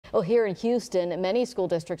Well, here in Houston, many school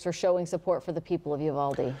districts are showing support for the people of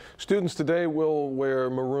Uvalde. Students today will wear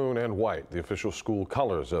maroon and white, the official school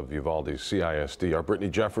colors of Uvalde CISD. Our Brittany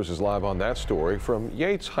Jeffers is live on that story from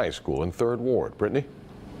Yates High School in 3rd Ward. Brittany?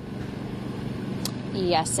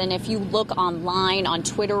 Yes, and if you look online on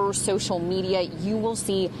Twitter, social media, you will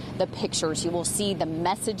see the pictures. You will see the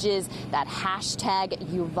messages, that hashtag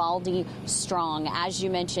Uvalde Strong. As you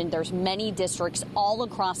mentioned, there's many districts all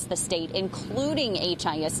across the state, including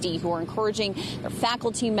HISD, who are encouraging their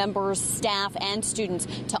faculty members, staff, and students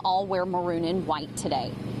to all wear maroon and white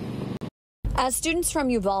today. As students from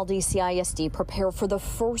Uvalde CISD prepare for the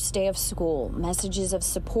first day of school, messages of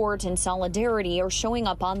support and solidarity are showing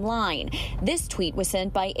up online. This tweet was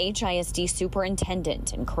sent by HISD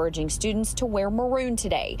superintendent, encouraging students to wear maroon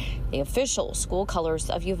today, the official school colors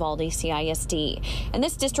of Uvalde CISD. And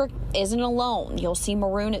this district isn't alone. You'll see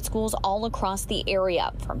maroon at schools all across the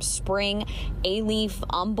area, from Spring, Alief,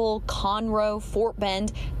 Humble, Conroe, Fort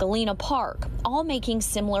Bend, Galena Park, all making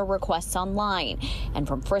similar requests online. And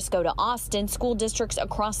from Frisco to Austin, school districts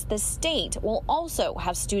across the state will also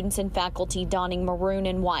have students and faculty donning maroon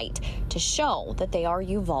and white to show that they are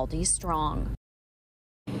Uvalde strong.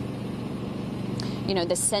 You know,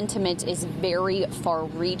 the sentiment is very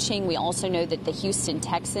far-reaching. We also know that the Houston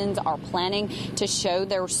Texans are planning to show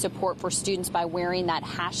their support for students by wearing that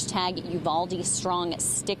hashtag Uvalde Strong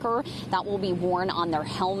sticker that will be worn on their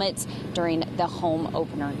helmets during the home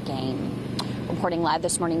opener game. Reporting live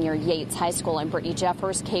this morning near Yates High School, I'm Brittany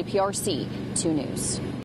Jeffers, KPRC 2 News.